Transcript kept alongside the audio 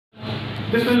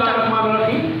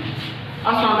Bismillahirrahmanirrahim.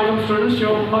 Assalamu alaikum students,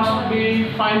 you must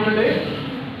be fine today.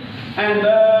 And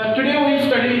today we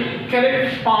study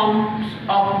correct forms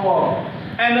of verb.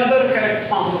 Another correct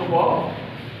form of verb.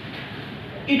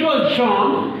 It was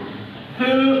John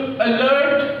who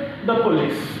alerted the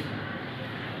police.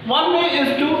 One way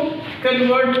is to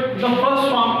convert the first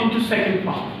form into second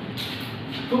form.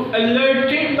 To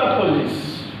alerted the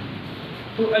police.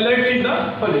 To alerted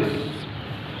the police.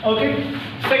 Okay.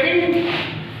 Second,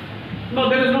 no,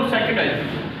 there is no second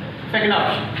second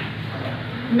option.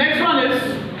 Next one is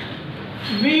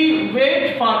we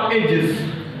wait for ages.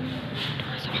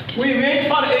 We wait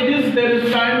for ages, there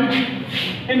is time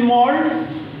involved.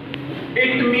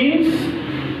 It means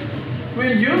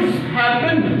we'll use have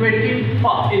been waiting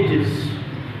for ages.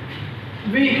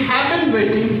 We have been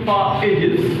waiting for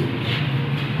ages.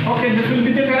 Okay, this will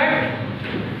be the correct.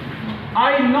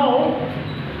 I know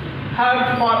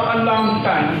her for a long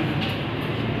time.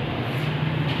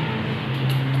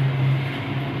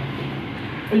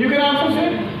 You can also say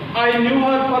I knew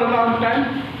her for a long time,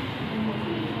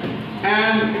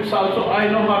 and it's also I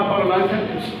know her for a long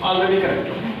time. It's already correct.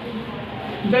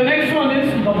 The next one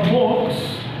is the books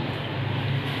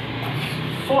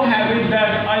so heavy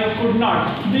that I could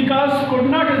not, because could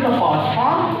not is the past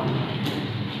form,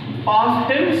 past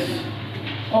tense.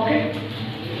 Okay,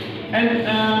 and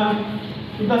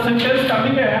the sentence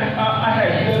coming ahead,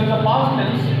 there is a past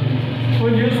tense.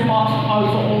 We'll use past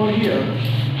also over here.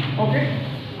 Okay.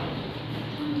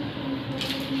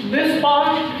 This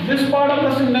part of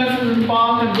the sentence is in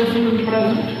past and this is in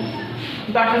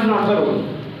present. That is not the rule.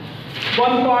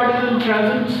 One part is in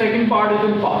present, second part is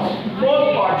in past.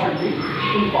 Both parts should be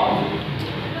in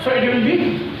past. So it will be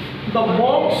the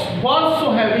box was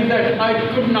so heavy that I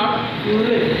could not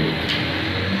lift.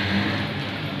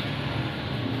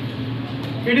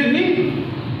 It is the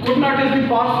could not is the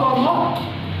past form of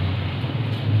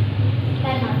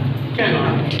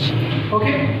cannot.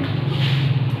 Okay.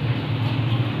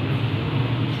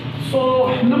 So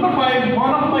number 5,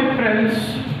 one of my friends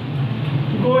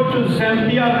go to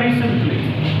Zambia recently.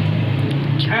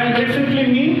 And recently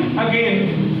mean again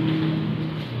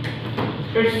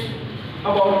it's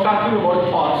about talking about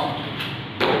past.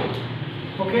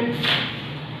 Okay.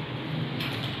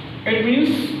 It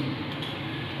means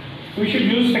we should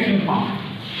use second form.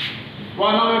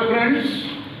 One of my friends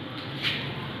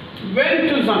went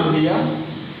to Zambia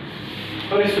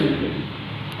recently.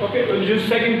 Okay, we'll use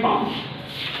second form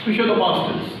to show the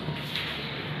past tense.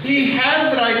 He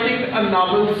has writing a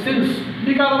novel since,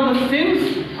 because of the since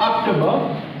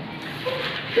October,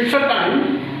 it's a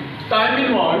time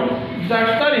involved.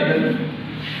 That's the reason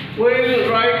we'll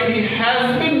write he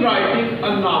has been writing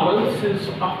a novel since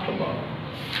October.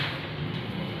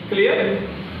 Clear?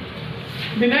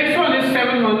 The next one is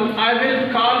 7-1. I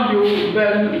will call you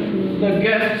when the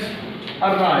guests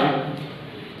arrive.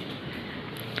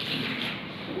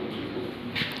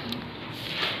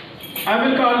 I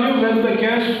will call you when the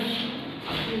guests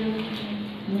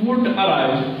would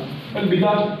arrive. Will be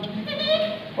the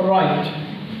right.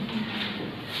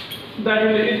 That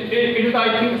it is,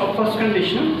 I think, a first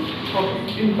condition.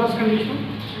 Okay. In first condition,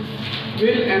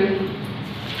 will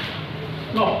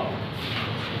and no.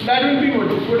 That will be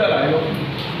would arrive. Okay.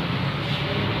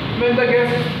 When the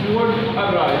guests would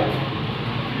arrive.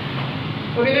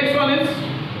 Okay, next one is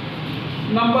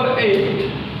number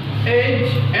 8.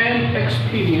 Age and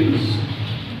experience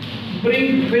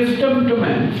bring wisdom to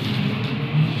man.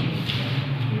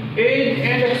 Age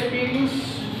and experience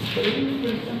bring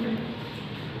wisdom to man.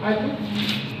 I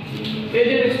think age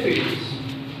and experience.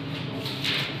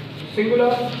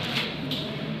 Singular.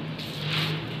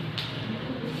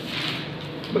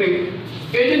 Bring.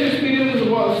 Age and experience is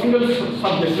a single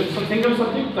subject. It's a single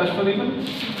subject. That's the reason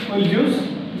we'll use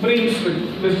brings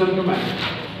wisdom to man.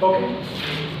 Okay.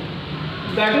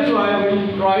 That is why I will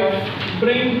write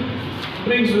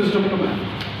brings wisdom to man.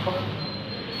 Okay.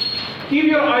 Keep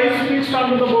your eyes fixed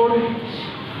onto the board.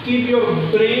 Keep your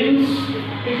brains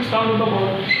fixed onto the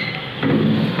board.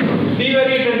 Be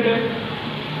very attentive.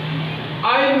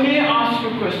 I may ask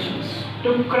you questions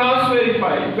to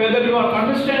cross-verify whether you are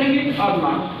understanding it or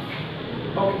not.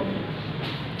 Okay.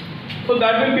 So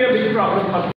that will be a big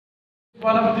problem.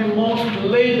 One of the most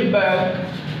laid-back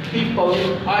people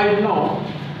I know.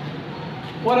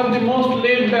 One of the most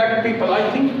laid-back people.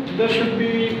 I think there should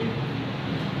be.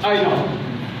 I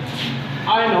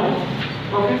know.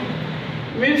 Okay.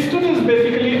 Winston is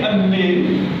basically a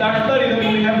name. That's the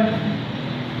reason we have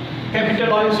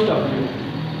capitalized W.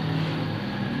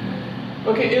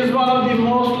 Okay, is one of the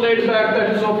most laid back,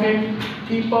 that is okay.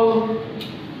 People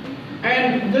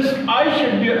And this I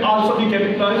should be also be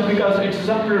capitalized because it is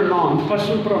a pronoun.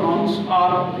 Personal pronouns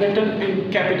are written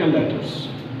in capital letters.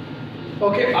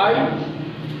 Okay, I.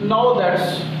 Now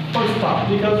that's full stop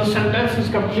because the sentence is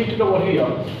completed over here.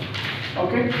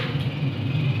 Okay.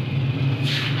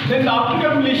 Then after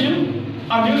completion,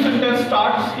 a new sentence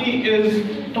starts. He is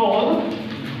tall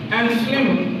and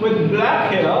slim with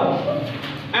black hair,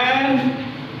 and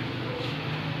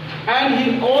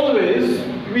he always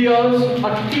wears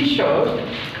a t-shirt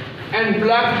and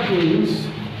black jeans.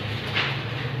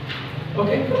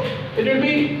 Okay, it will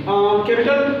be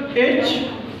capital H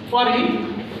for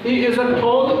he. He is a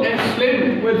tall and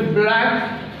slim with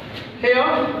black hair,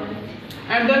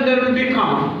 and then there will be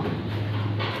comma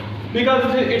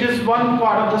because it is one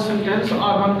part of the sentence or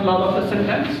one clause of the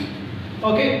sentence.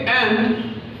 Okay,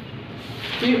 and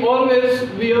he always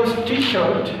wears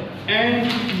t-shirt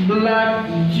and black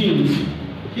jeans.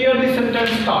 Here the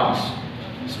sentence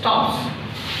stops.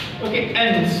 Okay,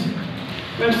 ends.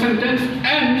 When sentence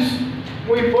ends,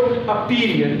 we put a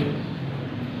period.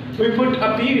 We put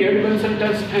a period when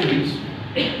sentence ends.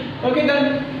 Okay,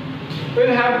 then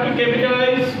we'll have to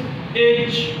capitalize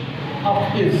H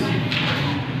of is.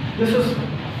 This is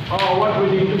what we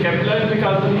need to capitalize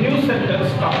because the new sentence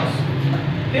starts.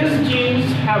 His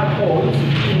jeans have holes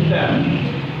in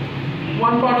them.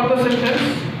 One part of the sentence,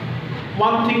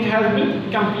 one thing has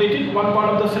been completed, one part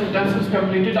of the sentence is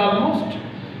completed almost.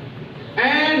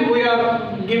 And we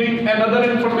are giving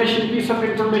another piece of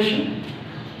information.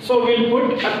 So we'll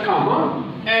put a comma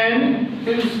and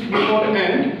his before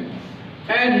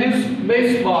and his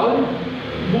baseball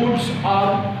boots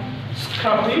are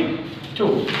scruffy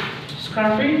too.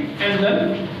 Scruffy, and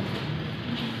then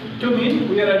to mean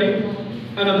we are adding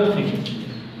another thing.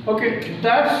 Okay,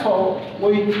 that's how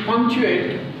we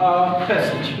punctuate a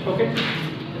passage. Okay,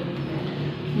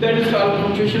 that is called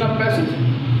punctuation of passage.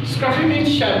 Scruffy means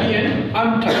shabby and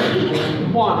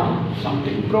untidy, worn,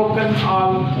 something broken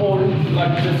or old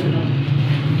like this.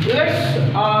 Let's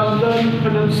learn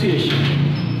pronunciation.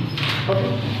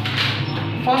 Okay.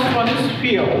 First one is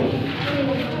feel,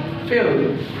 fell,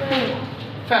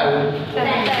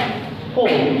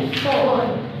 hold,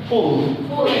 fool,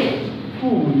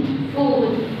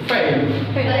 fail,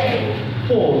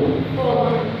 hold,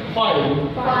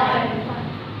 file,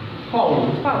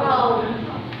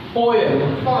 hold,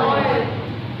 foil,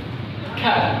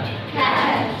 cat,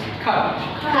 cut,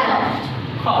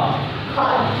 heart,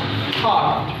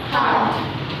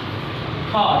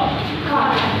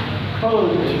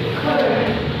 cold,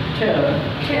 tear,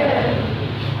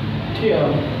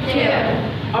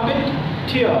 a bit,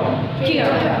 tear,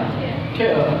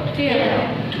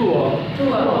 tour,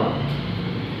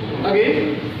 again,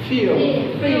 feel,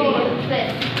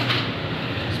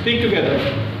 speak together,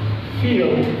 feel,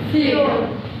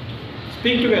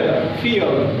 speak together,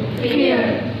 feel,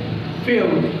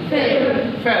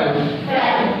 fell,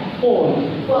 hold,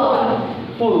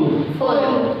 pull,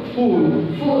 fool,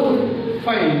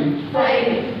 file,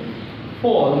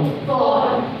 fall,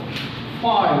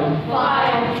 file,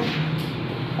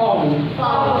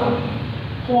 foul,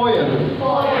 foil,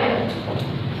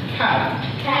 cat,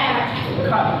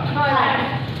 cut, hard,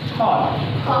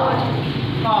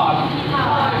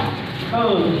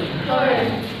 curd,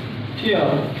 tear,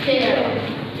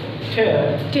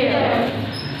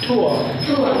 tour.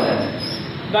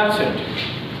 That's it.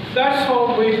 That's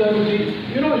how we learn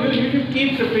you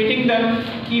keep repeating them,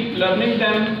 keep learning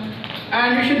them,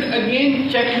 and you should again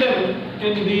check them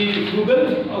in the Google.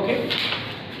 Okay,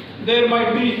 there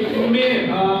might be, you may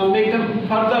make them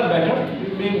further better,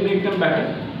 you may make them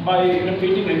better by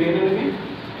repeating again and again.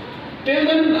 Till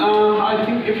then, I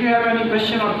think if you have any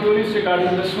question or queries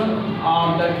regarding this one,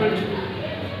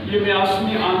 you may ask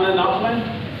me online, offline.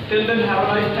 Till then, have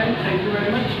a nice time. Thank you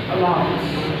very much. Allah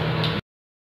Hafiz.